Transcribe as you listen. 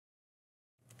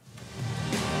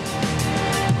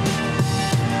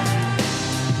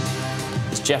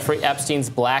Jeffrey Epstein's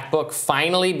black book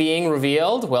finally being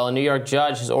revealed? Well, a New York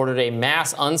judge has ordered a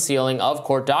mass unsealing of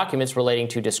court documents relating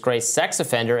to disgraced sex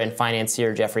offender and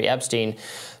financier Jeffrey Epstein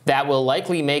that will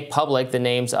likely make public the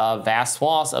names of vast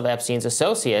swaths of Epstein's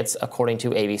associates, according to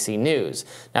ABC News.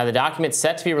 Now, the documents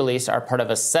set to be released are part of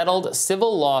a settled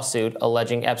civil lawsuit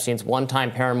alleging Epstein's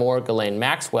one-time paramour, Ghislaine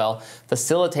Maxwell,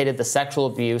 facilitated the sexual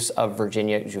abuse of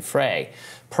Virginia Giuffre.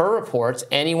 Per reports,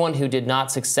 anyone who did not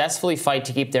successfully fight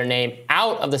to keep their name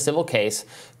out of the civil case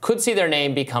could see their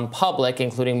name become public,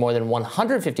 including more than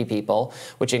 150 people,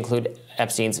 which include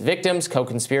Epstein's victims,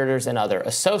 co-conspirators, and other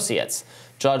associates.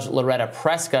 Judge Loretta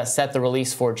Preska set the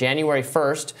release for January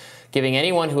 1st, giving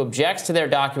anyone who objects to their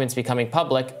documents becoming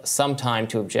public some time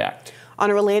to object. On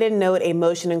a related note, a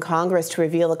motion in Congress to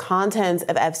reveal the contents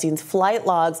of Epstein's flight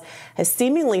logs has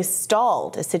seemingly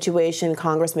stalled, a situation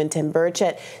Congressman Tim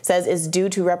Burchett says is due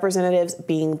to representatives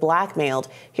being blackmailed.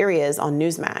 Here he is on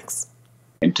Newsmax.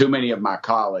 And too many of my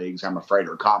colleagues, I'm afraid,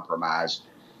 are compromised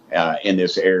in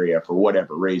this area for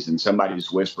whatever reason. Somebody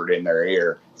just whispered in their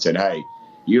ear, said, hey,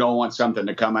 you don't want something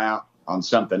to come out on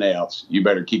something else. You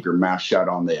better keep your mouth shut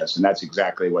on this. And that's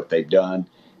exactly what they've done.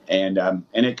 And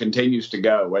it continues to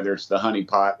go, whether it's the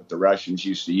honeypot that the Russians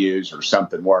used to use or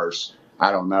something worse.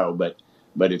 I don't know.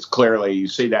 But it's clearly, you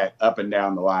see that up and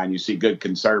down the line. You see good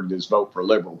conservatives vote for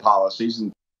liberal policies.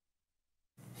 And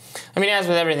I mean, as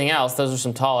with everything else, those are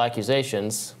some tall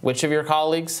accusations. Which of your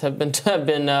colleagues have been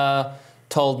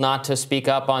told not to speak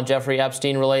up on Jeffrey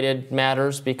Epstein-related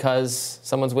matters because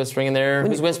someone's whispering in their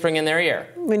whispering in their ear?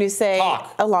 When you say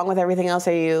talk, along with everything else,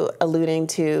 are you alluding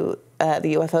to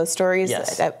the UFO stories?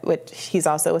 Yes. Which he's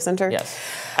also a center? Yes.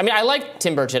 I mean, I like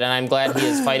Tim Burchett, and I'm glad he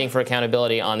is fighting for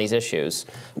accountability on these issues.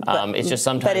 It's just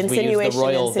sometimes we use the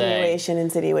royal they.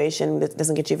 Insinuation that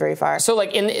doesn't get you very far. So,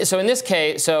 like in this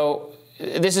case,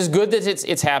 this is good that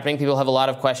it's happening. People have a lot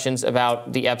of questions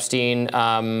about the Epstein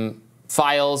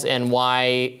files and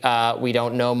why we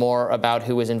don't know more about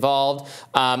who was involved.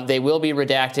 They will be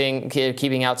redacting,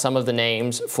 keeping out some of the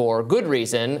names for good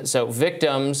reason. So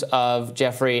victims of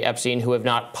Jeffrey Epstein who have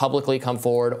not publicly come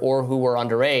forward or who were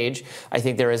underage, I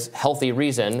think there is healthy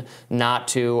reason not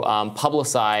to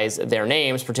publicize their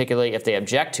names, particularly if they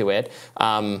object to it.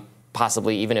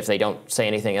 Possibly even if they don't say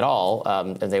anything at all,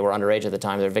 and they were underage at the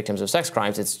time, they're victims of sex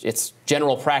crimes. It's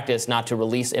general practice not to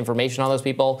release information on those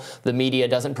people. The media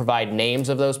doesn't provide names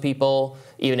of those people,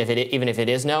 even if it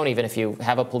is known. Even if you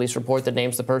have a police report that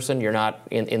names the person, you're not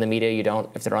in the media. You don't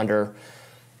if they're under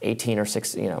 18 or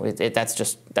 16. You know,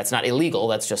 that's not illegal.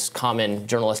 That's just common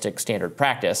journalistic standard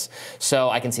practice. So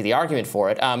I can see the argument for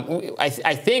it. I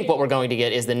think what we're going to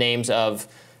get is the names of.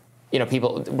 We're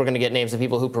going to get names of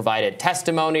people who provided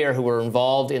testimony or who were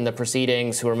involved in the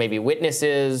proceedings, who are maybe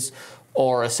witnesses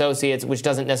or associates, which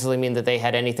doesn't necessarily mean that they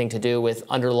had anything to do with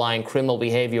underlying criminal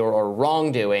behavior or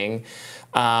wrongdoing.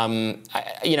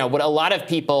 What a lot of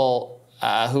people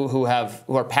who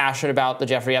are passionate about the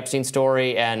Jeffrey Epstein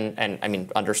story and I mean,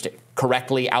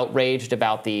 correctly outraged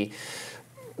about the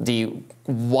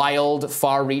wild,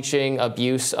 far-reaching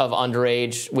abuse of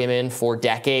underage women for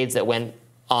decades that went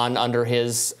on under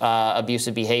his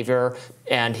abusive behavior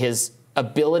and his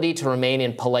ability to remain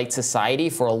in polite society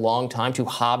for a long time, to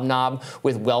hobnob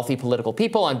with wealthy political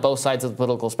people on both sides of the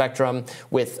political spectrum,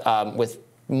 with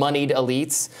moneyed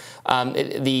elites.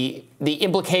 The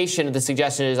implication, the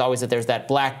suggestion is always that there's that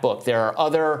black book. There are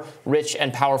other rich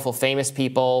and powerful, famous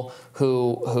people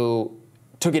who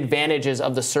took advantages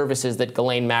of the services that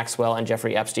Ghislaine Maxwell and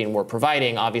Jeffrey Epstein were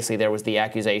providing. Obviously, there was the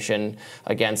accusation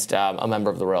against a member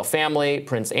of the royal family,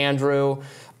 Prince Andrew.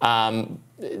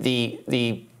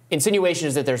 The insinuation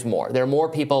is that there's more. There are more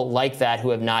people like that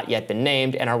who have not yet been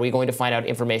named, and are we going to find out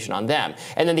information on them?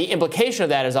 And then the implication of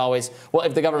that is always, well,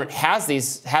 if the government has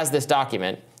this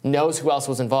document, knows who else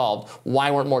was involved, why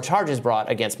weren't more charges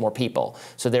brought against more people?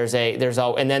 So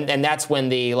and that's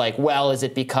when is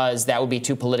it because that would be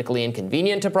too politically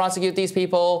inconvenient to prosecute these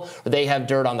people? Or they have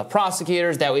dirt on the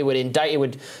prosecutors that it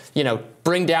would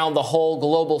bring down the whole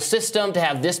global system to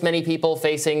have this many people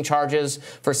facing charges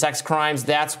for sex crimes.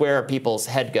 That's where people's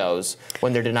head goes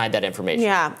when they're denied that information.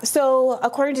 Yeah. So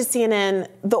according to CNN,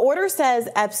 the order says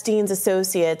Epstein's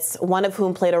associates, one of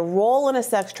whom played a role in a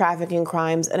sex trafficking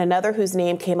crimes and another whose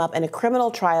name came up in a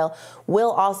criminal trial, will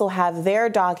also have their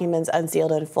documents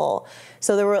unsealed in full.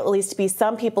 So there will at least be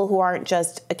some people who aren't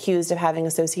just accused of having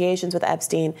associations with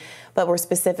Epstein, but were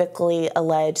specifically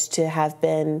alleged to have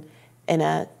been in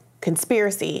a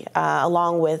conspiracy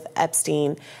along with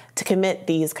Epstein to commit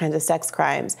these kinds of sex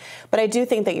crimes. But I do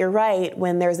think that you're right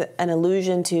when there's an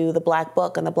allusion to the Black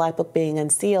Book and the Black Book being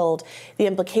unsealed. The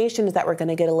implication is that we're going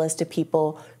to get a list of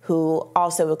people who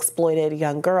also exploited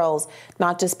young girls,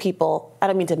 not just people, I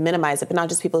don't mean to minimize it, but not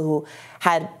just people who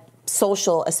had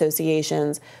social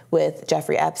associations with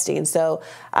Jeffrey Epstein. So,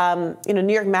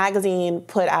 New York Magazine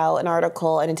put out an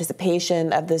article in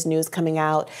anticipation of this news coming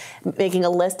out, making a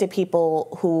list of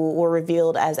people who were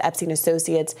revealed as Epstein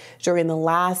associates during the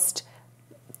last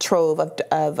trove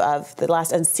of the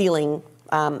last unsealing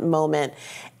moment.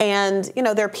 And,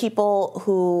 there are people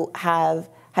who have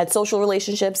had social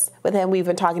relationships with him. We've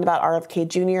been talking about RFK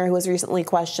Jr., who was recently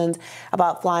questioned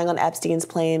about flying on Epstein's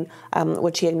plane,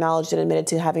 which he acknowledged and admitted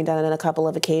to having done it on a couple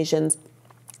of occasions.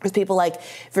 There's people like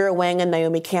Vera Wang and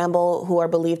Naomi Campbell who are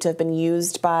believed to have been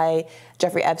used by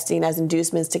Jeffrey Epstein as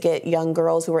inducements to get young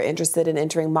girls who are interested in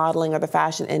entering modeling or the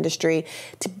fashion industry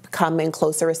to come in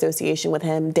closer association with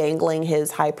him, dangling his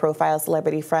high-profile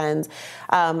celebrity friends.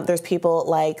 There's people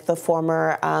like the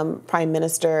former Prime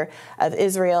Minister of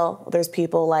Israel. There's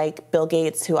people like Bill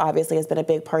Gates, who obviously has been a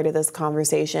big part of this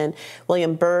conversation.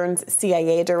 William Burns,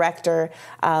 CIA director.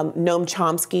 Noam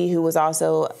Chomsky, who was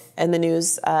also in the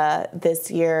news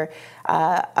this year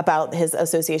about his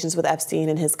associations with Epstein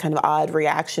and his kind of odd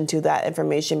reaction to that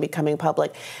information becoming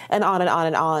public, and on and on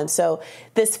and on. So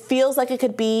this feels like it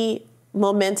could be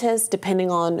momentous depending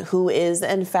on who is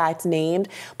in fact named.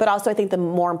 But also I think the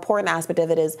more important aspect of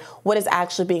it is what is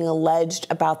actually being alleged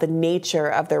about the nature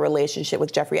of their relationship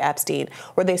with Jeffrey Epstein.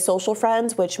 Were they social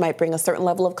friends, which might bring a certain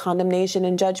level of condemnation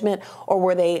and judgment, or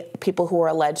were they people who were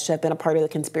alleged to have been a part of the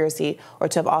conspiracy or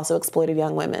to have also exploited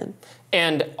young women?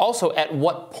 And also, at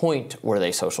what point were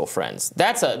they social friends?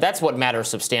 That's what matters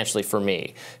substantially for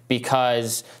me,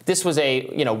 because this was a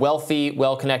wealthy,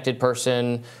 well-connected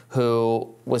person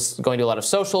who was going to a lot of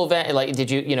social events. Like, did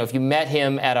you if you met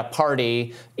him at a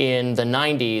party in the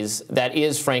 90s, that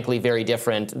is frankly very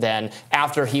different than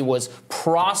after he was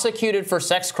prosecuted for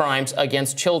sex crimes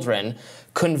against children,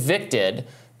 convicted,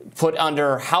 put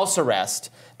under house arrest,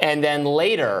 and then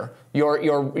later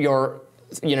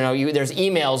there's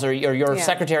emails, or your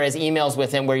secretary has emails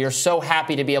with him where you're so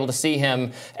happy to be able to see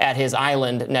him at his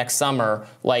island next summer,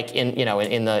 like in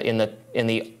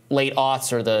the late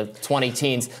aughts or the 20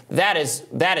 teens. That is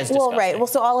disgusting. Well, right. Well,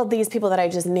 so all of these people that I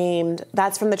just named,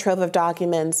 that's from the trove of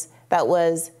documents that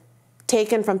was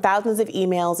taken from thousands of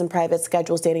emails and private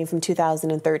schedules dating from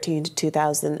 2013 to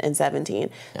 2017.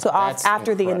 Yeah, so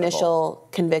after the initial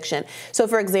conviction. So,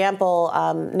 for example,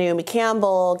 Naomi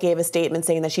Campbell gave a statement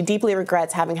saying that she deeply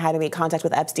regrets having had to make contact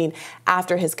with Epstein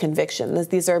after his conviction.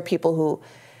 These are people who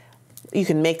you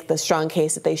can make the strong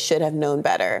case that they should have known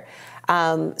better.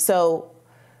 So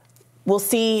we'll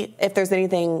see if there's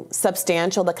anything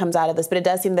substantial that comes out of this, but it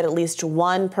does seem that at least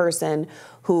one person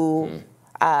who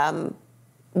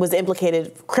was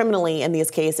implicated criminally in these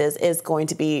cases is going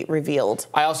to be revealed.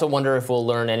 I also wonder if we'll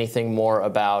learn anything more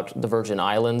about the Virgin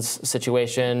Islands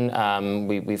situation.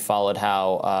 We've followed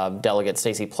how Delegate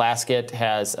Stacey Plaskett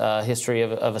has a history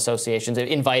of associations,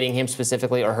 inviting him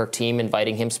specifically, or her team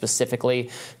inviting him specifically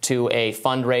to a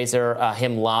fundraiser,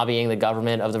 him lobbying the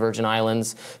government of the Virgin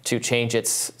Islands to change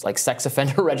its sex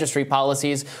offender registry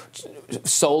policies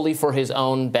solely for his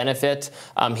own benefit,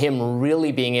 him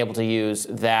really being able to use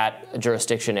that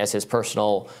jurisdiction as his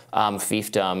personal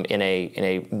fiefdom in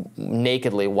a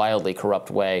nakedly, wildly corrupt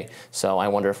way. So I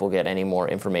wonder if we'll get any more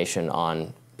information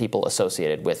on people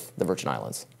associated with the Virgin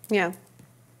Islands. Yeah.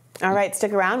 All right,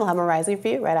 stick around. We'll have more Rising for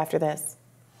you right after this.